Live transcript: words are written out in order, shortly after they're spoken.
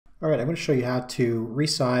All right, I'm going to show you how to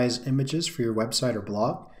resize images for your website or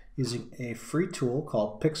blog using a free tool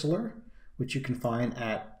called Pixlr, which you can find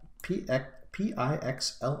at pixlr.com.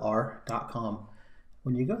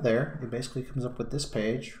 When you go there, it basically comes up with this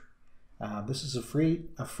page. This is a free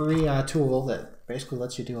tool that basically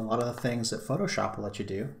lets you do a lot of the things that Photoshop will let you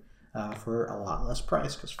do for a lot less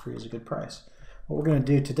price, because free is a good price. What we're going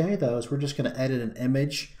to do today, though, is we're just going to edit an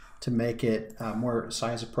image to make it more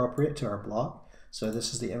size appropriate to our blog. So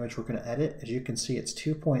this is the image we're going to edit. As you can see, it's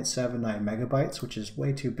 2.79 megabytes, which is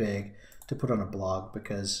way too big to put on a blog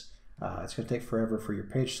because it's going to take forever for your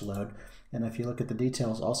page to load. And if you look at the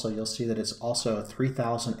details also, you'll see that it's also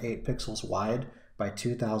 3008 pixels wide by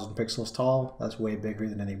 2000 pixels tall. That's way bigger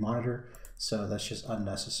than any monitor, so that's just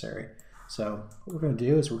unnecessary. So what we're going to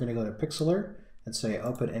do is we're going to go to Pixlr and say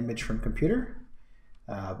open image from computer.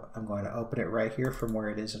 I'm going to open it right here from where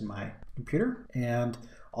it is in my computer, and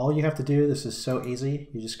all you have to do, this is so easy,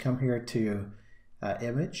 you just come here to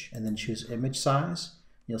image and then choose image size.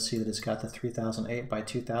 You'll see that it's got the 3008 by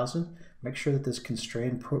 2000. Make sure that this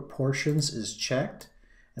constrained proportions is checked,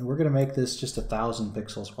 and we're going to make this just 1000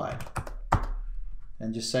 pixels wide.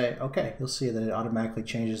 And just say okay. You'll see that it automatically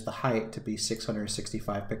changes the height to be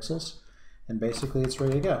 665 pixels, and basically it's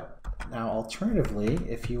ready to go. Now alternatively,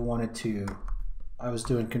 if you wanted to, I was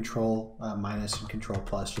doing control minus and control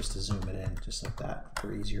plus just to zoom it in, just like that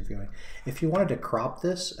for easier viewing. If you wanted to crop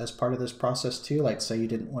this as part of this process too, like say you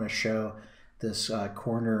didn't want to show this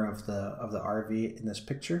corner of the RV in this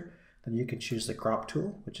picture, then you can choose the crop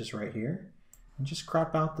tool, which is right here, and just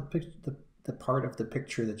crop out the part of the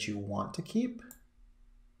picture that you want to keep.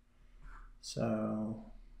 So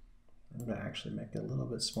I'm going to actually make it a little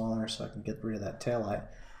bit smaller so I can get rid of that tail light.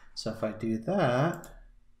 So if I do that,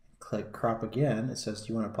 click crop again, it says, do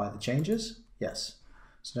you want to apply the changes? Yes.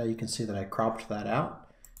 So now you can see that I cropped that out.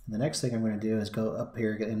 And the next thing I'm going to do is go up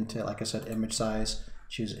here, get into, like I said, image size,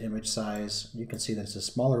 choose image size. You can see that it's a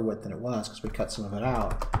smaller width than it was because we cut some of it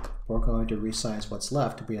out. We're going to resize what's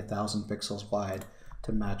left to be 1000 pixels wide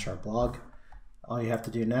to match our blog. All you have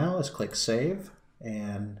to do now is click save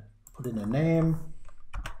and put in a name.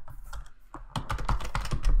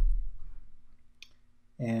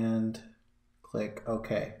 And click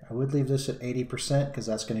OK. I would leave this at 80% because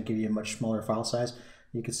that's going to give you a much smaller file size.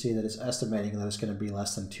 You can see that it's estimating that it's going to be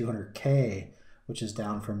less than 200K, which is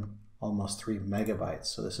down from almost 3 megabytes.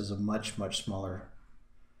 So this is a much smaller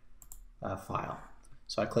file.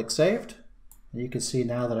 So I click saved, and you can see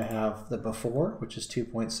now that I have the before, which is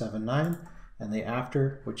 2.79, and the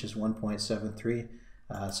after, which is 1.73.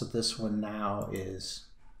 So this one now is,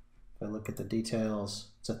 if I look at the details,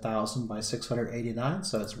 it's 1000 by 689,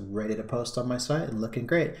 so it's ready to post on my site and looking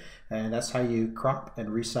great. And that's how you crop and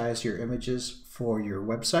resize your images for your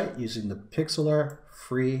website using the Pixlr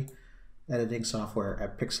free editing software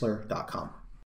at pixlr.com.